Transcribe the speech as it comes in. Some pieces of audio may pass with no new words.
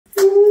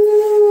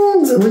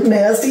Does it look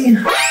nasty?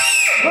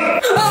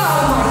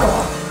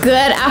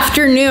 Good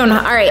afternoon.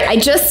 All right, I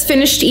just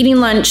finished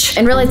eating lunch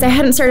and realized I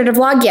hadn't started a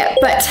vlog yet,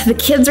 but the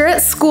kids are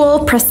at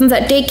school, Preston's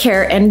at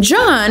daycare, and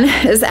John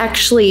is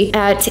actually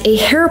at a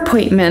hair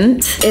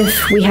appointment.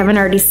 If we haven't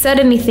already said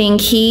anything,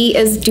 he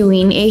is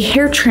doing a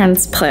hair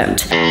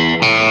transplant.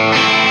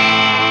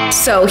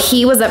 So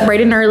he was up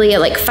bright and early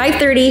at like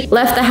 5:30,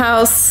 left the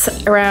house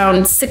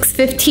around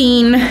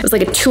 6:15. It was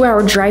like a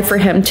 2-hour drive for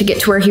him to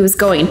get to where he was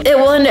going. It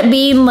will end up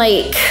being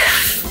like,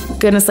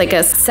 goodness, like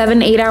a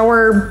 7-8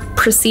 hour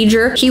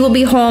procedure. He will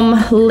be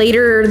home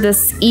later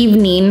this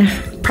evening,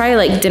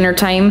 probably like dinner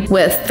time,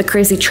 with the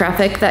crazy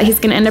traffic that he's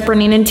gonna end up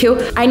running into.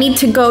 I need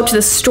to go to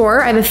the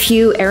store. I have a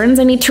few errands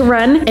I need to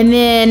run, and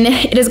then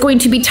it is going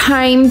to be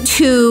time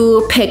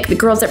to pick the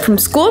girls up from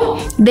school.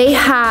 They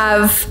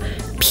have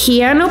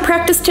piano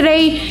practice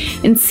today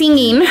and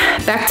singing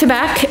back to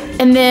back,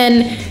 and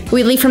then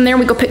we leave from there.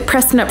 We go pick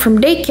Preston up from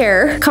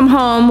daycare, come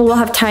home, we'll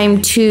have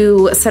time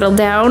to settle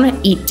down,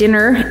 eat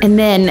dinner, and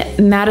then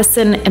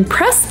Madison and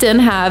Preston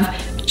have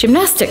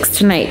gymnastics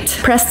tonight.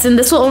 Preston,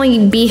 this will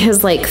only be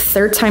his like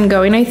 3rd time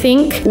going, I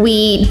think.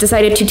 We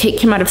decided to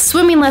take him out of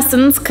swimming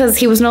lessons because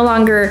he was no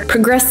longer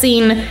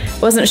progressing,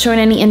 wasn't showing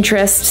any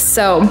interest,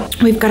 so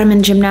we've got him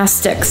in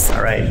gymnastics.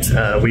 All right,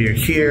 we are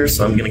here,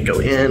 so I'm gonna go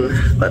in,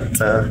 but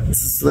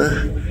this is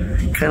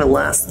the kind of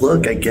last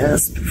look, I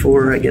guess,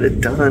 before I get it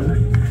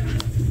done.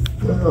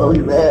 Oh, look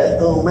at that,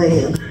 oh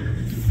man.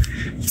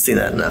 You've seen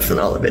that enough in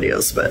all the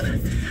videos, but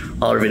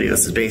all our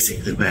videos is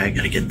basically where I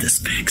gotta get this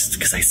fixed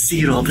because I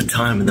see it all the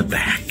time in the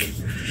back.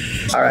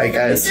 All right,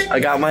 guys, I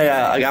got my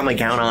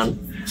gown on.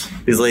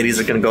 These ladies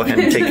are gonna go ahead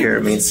and take care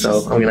of me,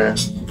 so I'm gonna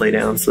lay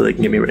down so they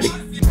can get me ready.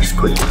 Just a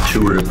quick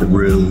tour of the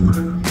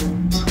room.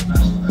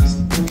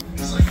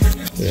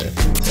 Yeah,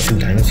 some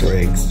dinosaur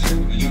eggs.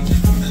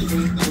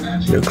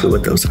 No clue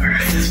what those are.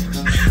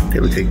 They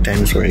look like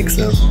dinosaur eggs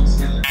though.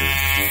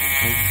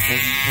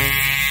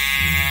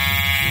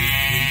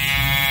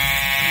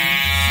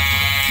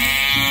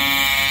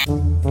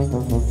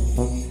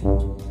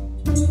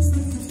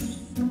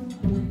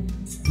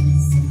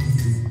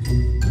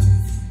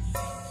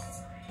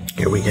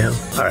 Here we go.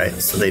 All right,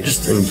 so they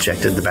just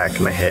injected the back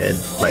of my head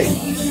like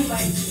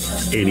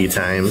 80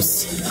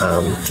 times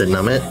to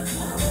numb it,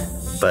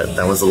 but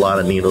that was a lot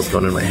of needles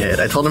going in my head.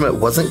 I told him it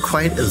wasn't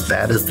quite as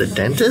bad as the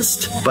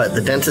dentist, but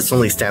the dentist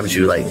only stabs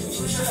you like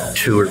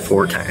 2 or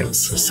 4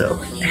 times,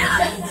 so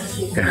yeah,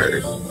 it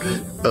hurt.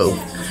 Oh,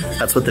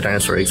 that's what the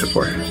dinosaur eggs are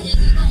for.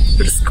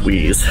 They're to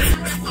squeeze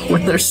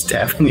when they're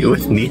stabbing you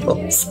with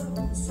needles.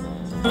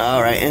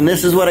 All right, and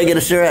this is what I get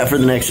to stare at for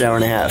the next hour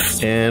and a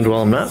half. And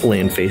while I'm not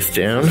laying face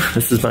down,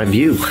 this is my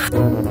view.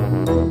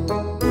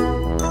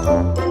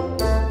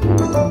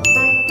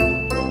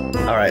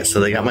 All right, so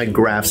they got my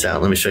grafts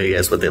out. Let me show you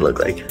guys what they look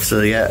like. So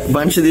they got a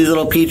bunch of these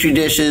little petri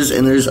dishes,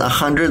 and there's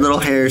 100 little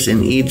hairs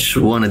in each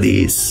one of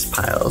these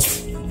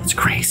piles. It's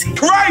crazy.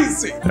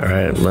 Crazy! All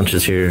right, lunch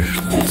is here.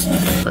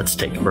 Let's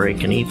take a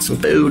break and eat some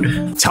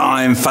food.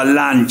 Time for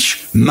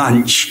lunch.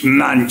 Munch,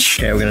 munch.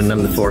 Okay, we're gonna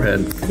numb the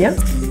forehead. Yep.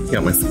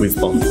 Got my squeeze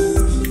ball.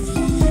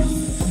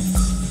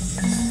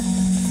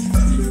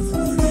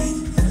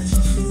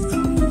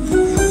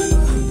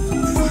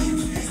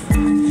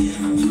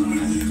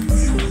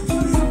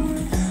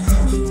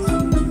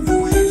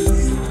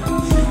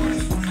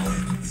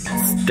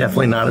 It's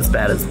definitely not as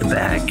bad as the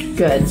back.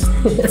 Good.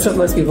 That's what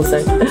most people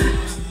say.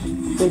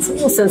 It's a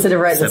little sensitive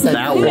right in the center.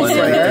 That one right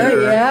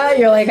there. Yeah,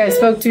 you're like, I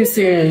spoke too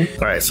soon.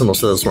 All right, so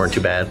most of those weren't too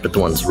bad, but the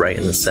ones right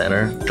in the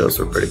center, those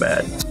were pretty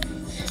bad.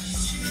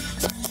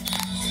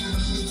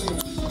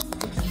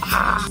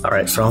 All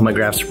right, so all my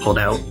grafts are pulled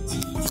out,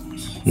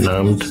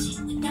 numbed.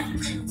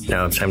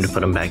 Now it's time to put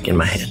them back in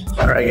my head.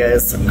 All right,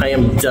 guys, I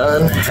am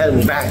done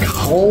heading back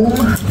home.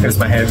 There's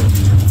my head.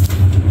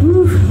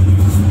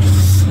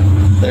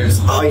 There's,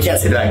 oh, you can't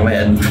see the back of my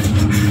head.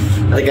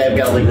 I think I've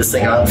got to leave this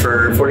thing on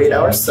for 48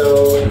 hours,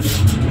 so,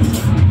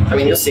 I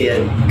mean, you'll see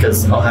it,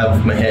 because I'll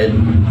have my head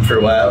for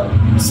a while,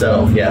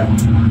 so, yeah,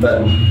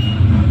 but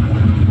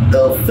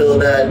they'll fill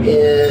that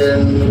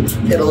in,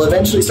 it'll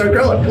eventually start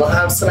growing, and I'll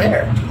have some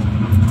hair.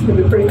 It'll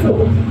be pretty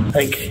cool.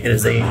 Like, it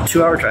is a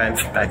 2-hour drive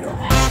back home.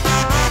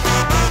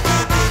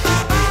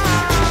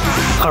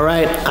 All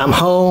right, I'm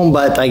home,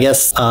 but I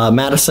guess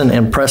Madison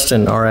and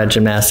Preston are at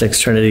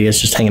gymnastics. Trinity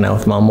is just hanging out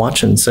with mom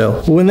watching.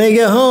 So when they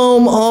get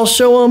home, I'll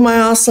show them my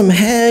awesome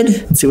head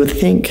and see what they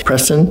think.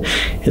 Preston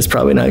is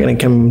probably not gonna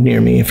come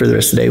near me for the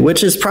rest of the day,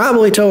 which is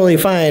probably totally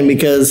fine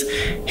because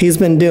he's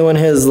been doing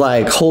his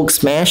like Hulk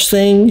smash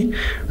thing.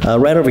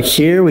 Right over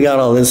here, we got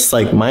all this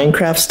like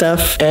Minecraft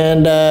stuff,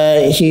 and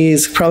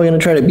he's probably gonna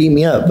try to beat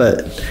me up,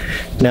 but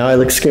now I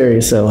look scary,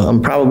 so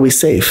I'm probably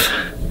safe.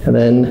 And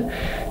then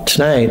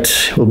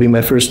tonight will be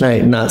my first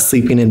night not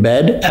sleeping in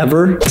bed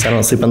ever, because I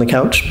don't sleep on the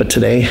couch, but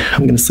today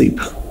I'm gonna sleep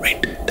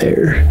right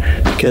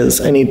there because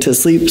I need to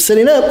sleep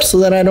sitting up so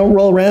that I don't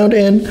roll around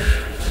and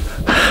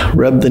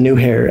rub the new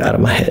hair out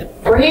of my head.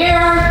 We're here!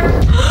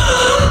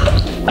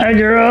 Hi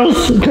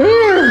girls! Come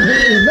here!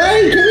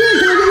 Hey, come here,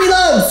 give me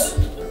loves!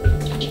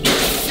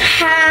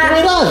 Give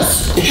me loves!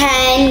 loves.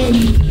 And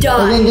You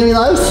done. gonna give me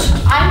loves?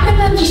 I'm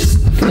gonna just.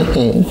 You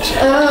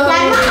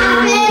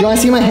wanna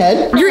see my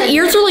head? Your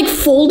ears are like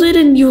folded,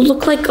 and you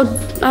look like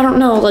I don't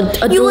know,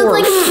 like a You look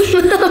dwarf. like.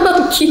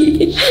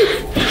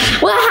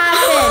 What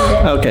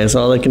happened? Okay,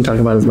 so all I can talk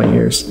about is my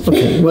ears.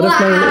 Okay, what if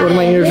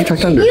my ears are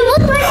tucked under? You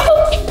look like.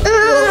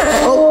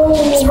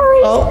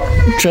 Sorry.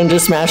 Oh, Trin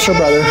just smashed her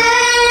brother.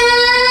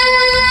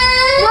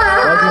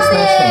 Why'd you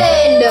smash him?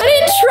 I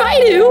didn't try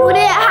to. What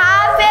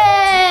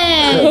happened?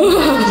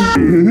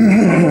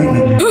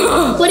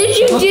 What did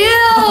you do?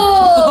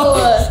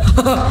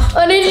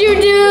 What did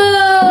you do?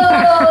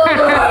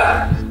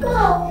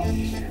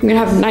 I'm gonna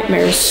have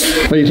nightmares.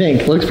 What do you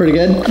think? Looks pretty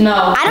good? No.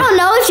 I don't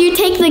know if you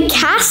take the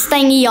cast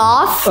thingy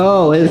off.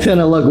 Oh, it's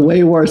gonna look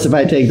way worse if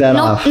I take that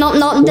off. No,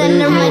 then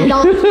never mind.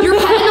 Don't. Your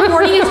head in the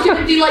morning is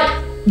gonna be like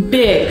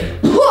big.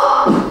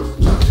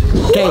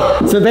 Okay,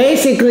 so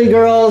basically,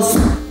 girls,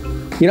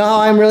 you know how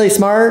I'm really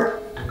smart?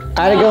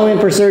 I had to go in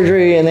for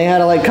surgery and they had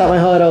to like cut my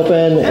head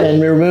open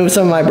and remove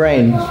some of my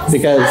brain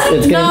because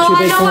it's getting too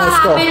big for my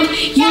skull.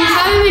 You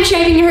haven't been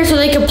shaving your hair so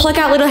they could pluck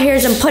out little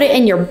hairs and put it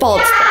in your bald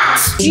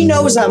spots. She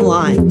knows I'm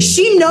lying.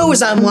 She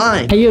knows I'm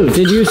lying. Hey you,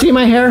 did you see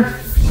my hair?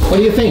 What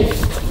do you think?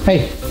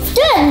 Hey,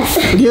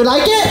 Good. do you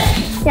like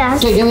it? Yeah.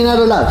 Okay, give me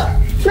another love.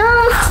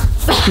 No.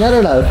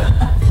 Another love.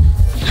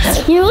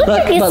 You look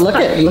like a But look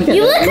at You look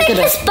like at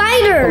a it.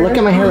 spider. Look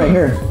at my hair right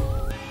here.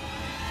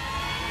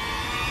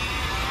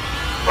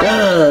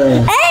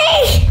 Ugh.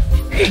 Hey!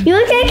 You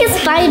look like a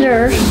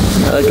spider.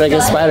 I look like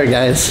a spider,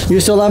 guys. You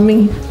still love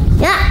me?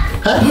 Yeah.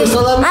 Huh? You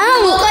still love me? I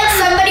don't look like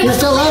somebody You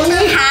still love me?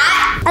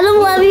 I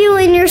don't love you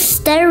when you're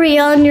starry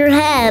on your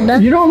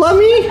head. You don't love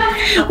me?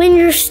 When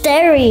you're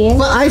starry.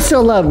 But I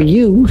still love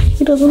you.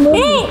 He doesn't love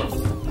me.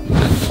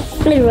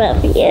 I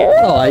love you.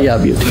 Oh, I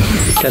love you too.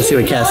 Gotta see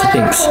what Cassie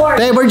thinks.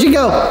 Babe, where'd you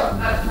go?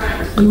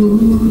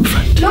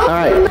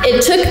 Alright.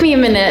 It took me a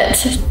minute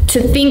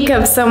to think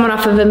of someone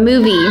off of a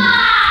movie,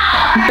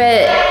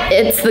 but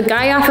it's the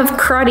guy off of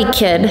Karate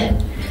Kid.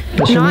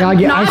 Mr.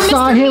 Miyagi. I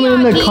saw Mr. him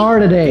in the Miyagi. car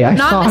today. I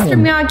saw Not Mr.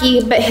 him.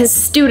 Miyagi, but his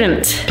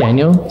student.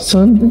 Daniel's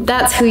son?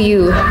 That's who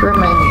you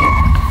remind me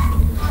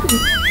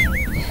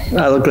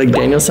I look like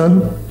Daniel's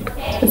son?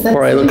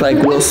 Or I look like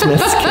Will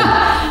Smith's kid.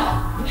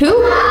 of. Who?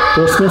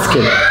 Will Smith's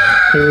kid.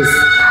 He was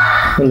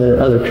one of the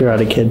other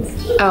Karate Kids.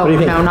 Oh, What do you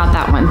think? no, not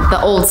that one.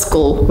 The old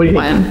school do you think?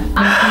 one.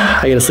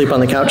 I get to sleep on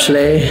the couch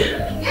today.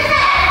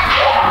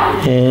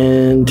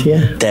 And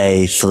yeah.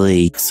 Day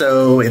 3.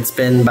 So it's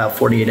been about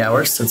 48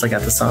 hours since I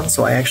got this on.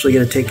 So I actually get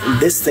to take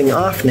this thing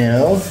off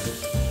now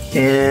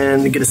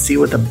and get to see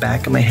what the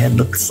back of my head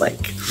looks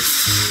like.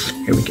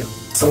 Here we go.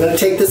 So I'm gonna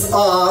take this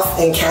off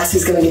and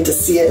Cassie's gonna get to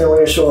see it and we're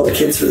gonna show all the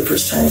kids for the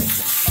first time.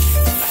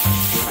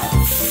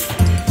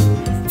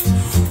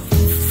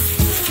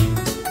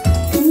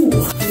 Ooh,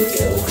 here we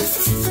go.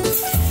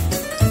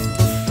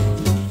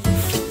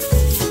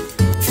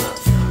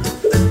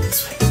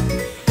 This way.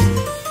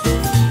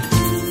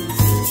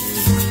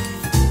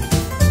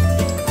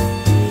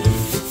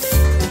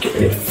 Get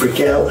ready to freak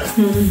out.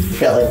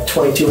 Got like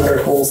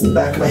 2,200 holes in the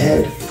back of my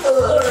head.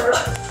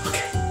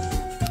 Okay.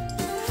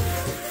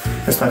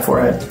 There's my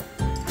forehead.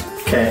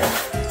 Okay.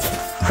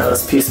 Now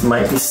this piece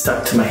might be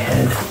stuck to my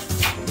head.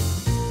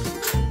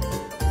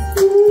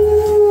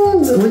 Ooh,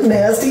 does it look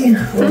nasty?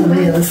 Oh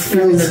man, this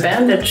feels,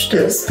 bandage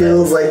this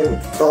feels like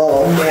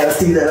all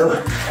nasty though.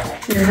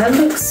 Your head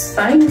looks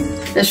fine.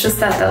 It's just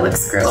that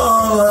looks gross.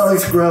 Oh, that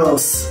looks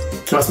gross.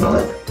 Can I smell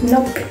it?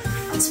 Nope.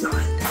 Let's smell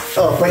it.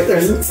 Oh wait,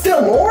 there's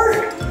still more?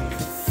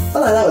 I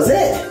thought that was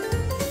it.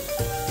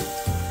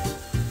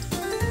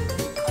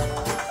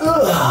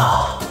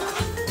 Ugh.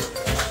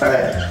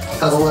 Alright,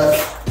 how's it look?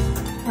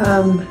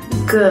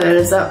 Good.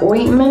 Is that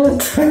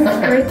ointment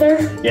right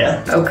there?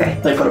 Yeah. Okay.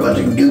 I put a bunch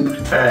of goop.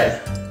 Alright,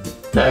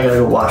 now I gotta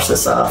go wash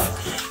this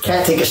off.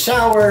 Can't take a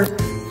shower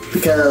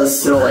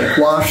because it'll like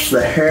wash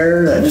the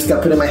hair that just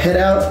got put in my head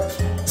out.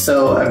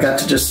 So I've got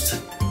to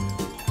just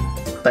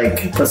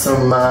like put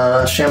some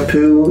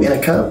shampoo in a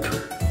cup,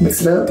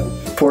 mix it up,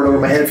 pour it over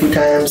my head a few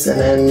times, and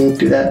then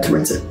do that to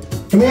rinse it.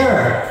 Come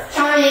here.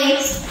 Hi.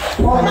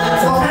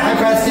 Hi,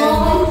 Preston.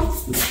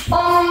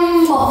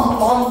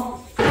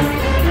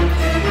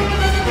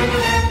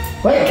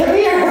 Wait, come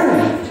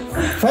here.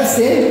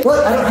 Preston,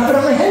 look, I don't have it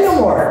on my head no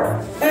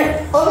more.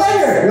 Oh,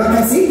 there. You want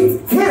my seat?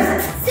 Come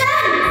here.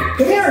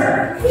 Come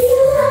here.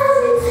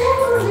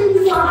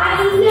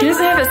 He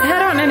doesn't have his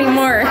head on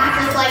anymore.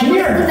 Come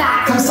here.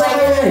 Come sit on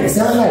my head.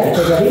 Sit on my head.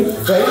 Okay, ready?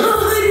 Ready?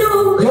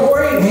 Don't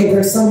worry. Hey,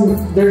 there's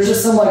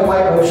just some like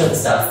white motion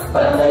stuff,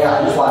 but I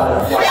got just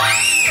water.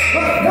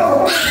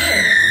 No.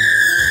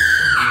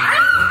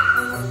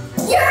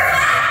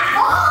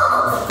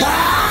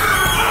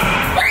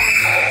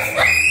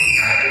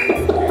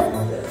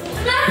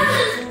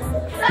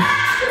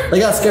 I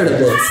got scared of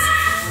this.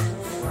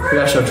 I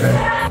gotta show Trent.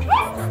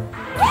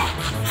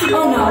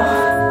 Oh no.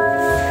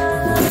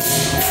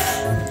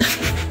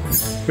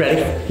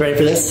 Ready? Ready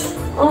for this?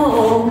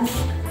 Oh.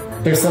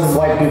 There's some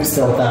white goop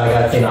still that I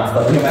gotta clean off,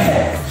 but look at my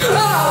head.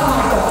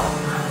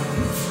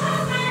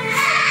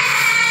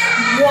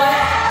 What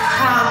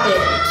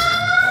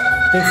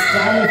They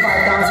stabbed me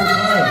 5,000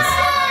 times.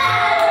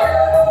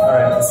 All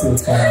right, let's see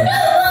what's going on.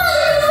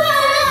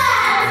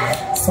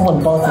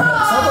 Someone bumped their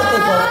head. Sounds like they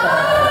bumped their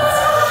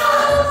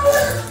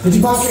heads. Did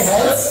you bump your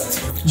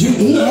heads? Did you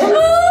eat him?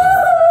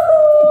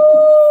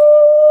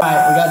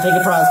 Alright, we gotta take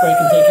a pause break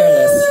and take care of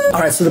this.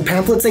 Alright, so the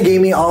pamphlets they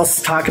gave me all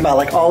talk about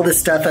like all this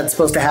stuff that's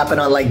supposed to happen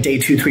on like day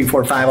 2, 3,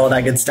 4, 5, all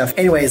that good stuff.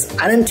 Anyways,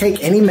 I didn't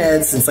take any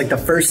meds since like the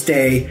first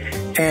day,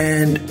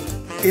 and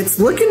it's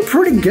looking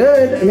pretty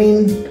good. I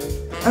mean,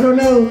 I don't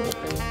know.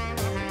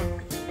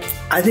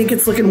 I think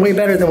it's looking way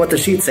better than what the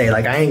sheets say.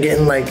 Like I ain't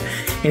getting like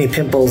any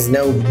pimples,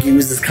 no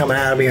bruises coming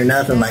out of me or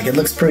nothing. Like it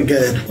looks pretty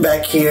good.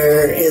 Back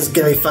here is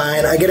gonna be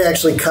fine. I gotta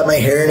actually cut my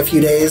hair in a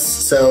few days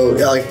so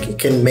I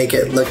can make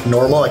it look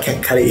normal. I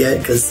can't cut it yet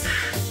because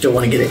don't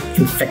want to get it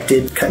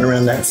infected cutting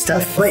around that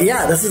stuff. But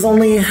yeah, this is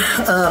only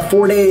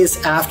 4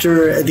 days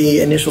after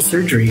the initial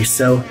surgery.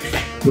 So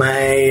my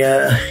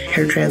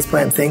hair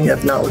transplant thing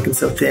of not looking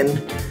so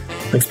thin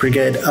looks pretty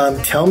good.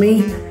 Tell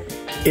me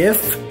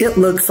if it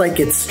looks like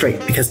it's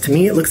straight, because to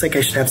me it looks like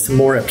I should have some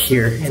more up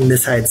here and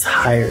this side's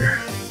higher.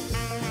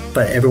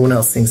 But everyone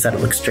else thinks that it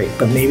looks straight,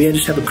 but maybe I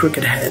just have a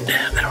crooked head.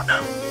 I don't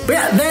know. But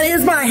yeah, that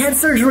is my head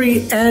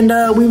surgery, and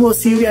we will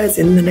see you guys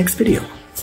in the next video.